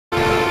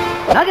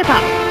投げた、打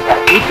ち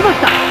まし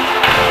た。い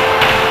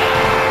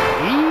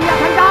い当た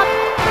りだ。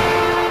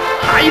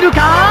入る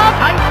か、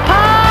入った。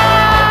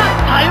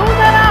サヨ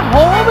ナラホ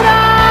ームラ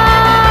ン。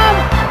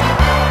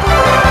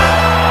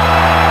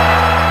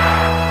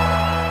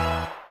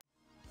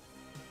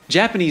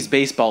Japanese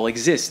baseball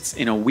exists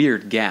in a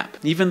weird gap.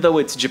 Even though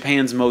it's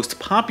Japan's most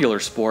popular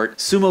sport,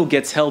 sumo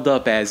gets held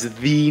up as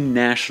the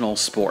national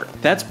sport.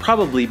 That's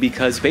probably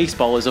because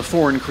baseball is a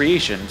foreign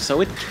creation,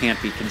 so it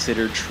can't be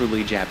considered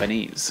truly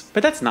Japanese.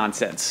 But that's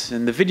nonsense,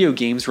 and the video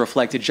games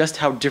reflect just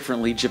how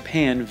differently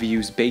Japan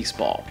views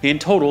baseball. In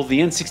total,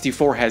 the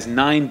N64 has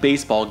 9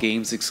 baseball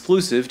games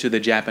exclusive to the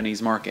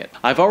Japanese market.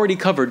 I've already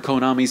covered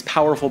Konami's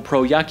Powerful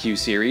Pro Yakyuu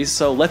Series,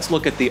 so let's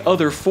look at the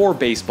other 4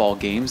 baseball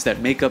games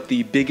that make up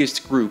the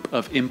biggest group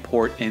of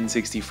import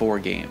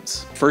N64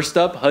 games. First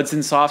up,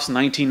 Hudson Soft's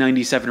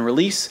 1997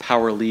 release,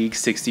 Power League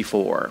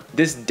 64.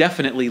 This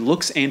definitely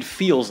looks and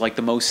feels like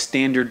the most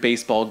standard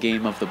baseball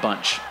game of the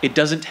bunch. It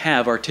doesn't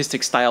have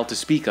artistic style to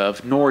speak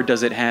of, nor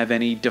does it have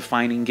any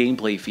defining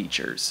gameplay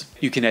features.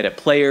 You can edit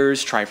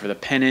players, try for the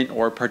pennant,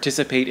 or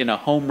participate in a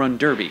home run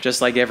derby,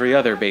 just like every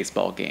other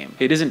baseball game.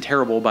 It isn't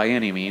terrible by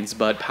any means,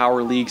 but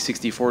Power League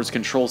 64's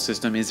control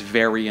system is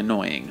very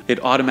annoying.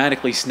 It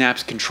automatically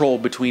snaps control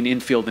between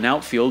infield and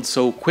outfield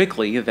so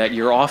quickly that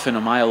you're often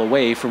a mile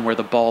away from where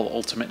the ball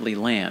ultimately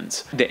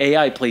lands. The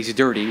AI plays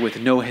dirty with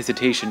no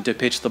hesitation to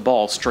pitch the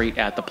ball straight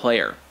at the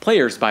player.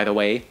 Players, by the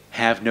way,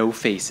 have no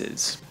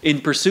faces.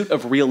 In pursuit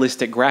of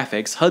realistic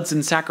graphics,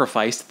 Hudson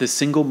sacrificed the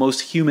single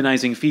most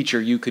humanizing feature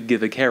you could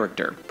give a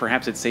character.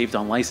 Perhaps it saved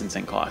on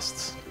licensing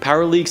costs.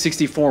 Power League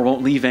 64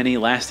 won't leave any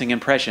lasting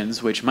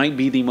impressions, which might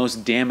be the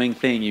most damning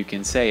thing you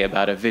can say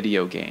about a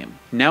video game.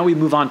 Now we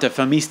move on to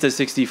Famista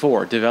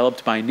 64,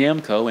 developed by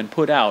Namco and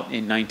put out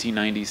in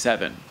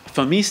 1997.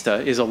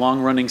 Famista is a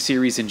long-running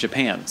series in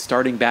Japan,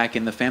 starting back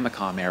in the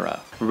Famicom era.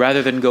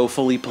 Rather than go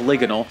fully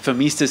polygonal,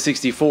 Famista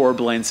 64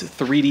 blends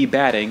 3D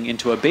batting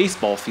into a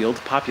baseball field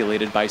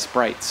populated by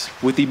sprites.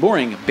 With the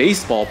boring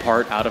baseball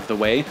part out of the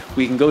way,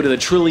 we can go to the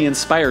truly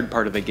inspired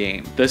part of the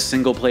game, the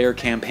single-player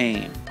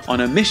campaign.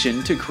 On a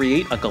mission to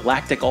create a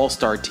galactic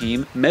all-star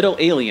team, metal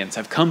aliens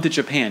have come to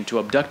Japan to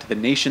abduct the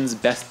nation's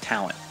best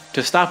talent.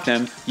 To stop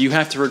them, you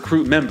have to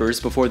recruit members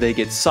before they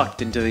get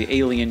sucked into the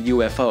alien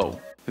UFO.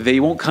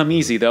 They won't come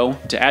easy though.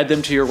 To add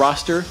them to your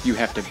roster, you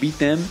have to beat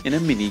them in a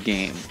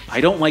mini-game.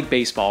 I don't like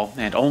baseball,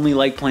 and only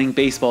like playing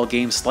baseball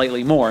games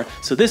slightly more,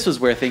 so this was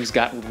where things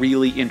got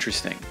really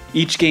interesting.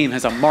 Each game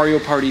has a Mario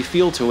Party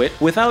feel to it,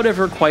 without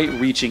ever quite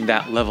reaching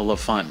that level of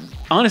fun.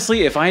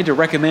 Honestly, if I had to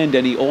recommend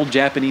any old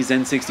Japanese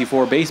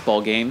N64 baseball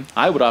game,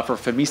 I would offer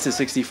Famista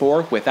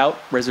 64 without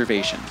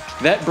reservation.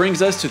 That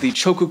brings us to the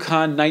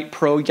Chōkūkan Night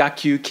Pro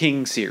Yakyuu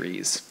King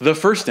series. The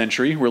first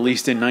entry,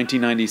 released in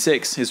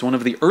 1996, is one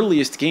of the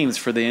earliest games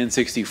for the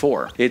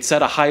N64. It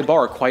set a high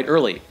bar quite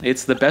early.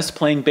 It's the best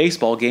playing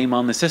baseball game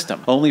on the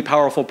system. Only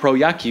Powerful Pro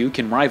Yakyuu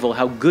can rival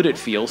how good it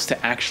feels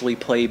to actually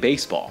play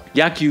baseball.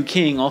 Yakyuu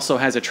King also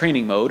has a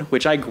training mode,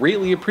 which I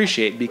greatly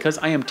appreciate because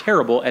I am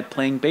terrible at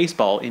playing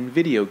baseball in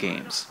video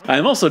games. I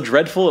am also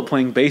dreadful at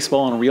playing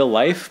baseball in real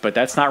life, but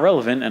that's not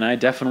relevant, and I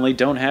definitely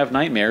don't have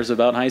nightmares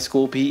about high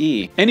school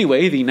PE.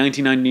 Anyway, the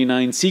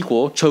 1999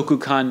 sequel,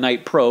 Chōkūkan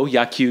Night Pro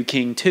Yakyuu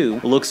King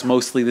 2, looks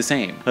mostly the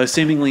same. A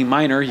seemingly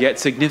minor yet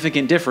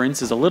significant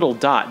difference is a little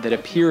dot that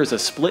appears a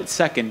split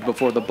second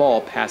before the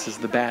ball passes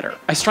the batter.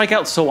 I strike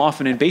out so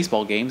often in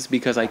baseball games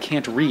because I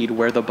can't read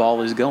where the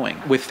ball is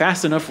going. With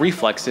fast enough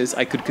reflexes,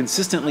 I could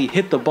consistently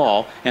hit the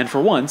ball, and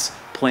for once,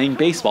 playing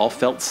baseball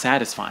felt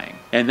satisfying.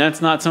 And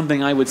that's not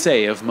something I would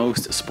say of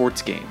most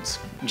sports games.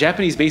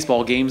 Japanese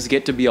baseball games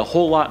get to be a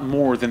whole lot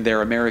more than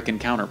their American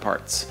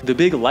counterparts. The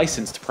big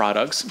licensed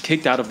products,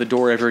 kicked out of the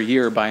door every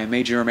year by a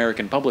major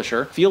American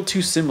publisher, feel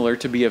too similar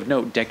to be of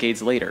note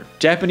decades later.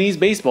 Japanese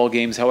baseball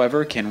games,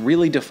 however, can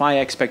really defy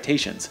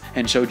expectations,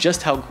 and show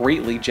just how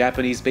greatly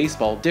Japanese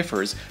baseball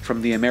differs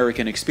from the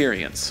American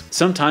experience.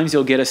 Sometimes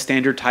you'll get a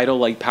standard title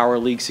like Power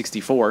League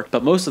 64,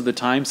 but most of the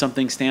time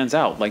something stands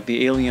out, like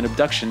the alien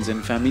abductions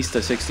in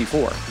Famista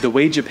 64. The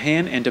way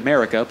Japan and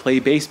America play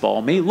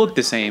baseball may look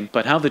the same,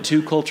 but how the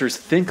two cultures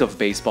think of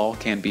baseball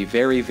can be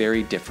very,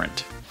 very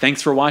different.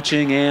 Thanks for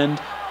watching, and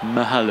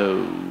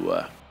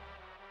mahalo!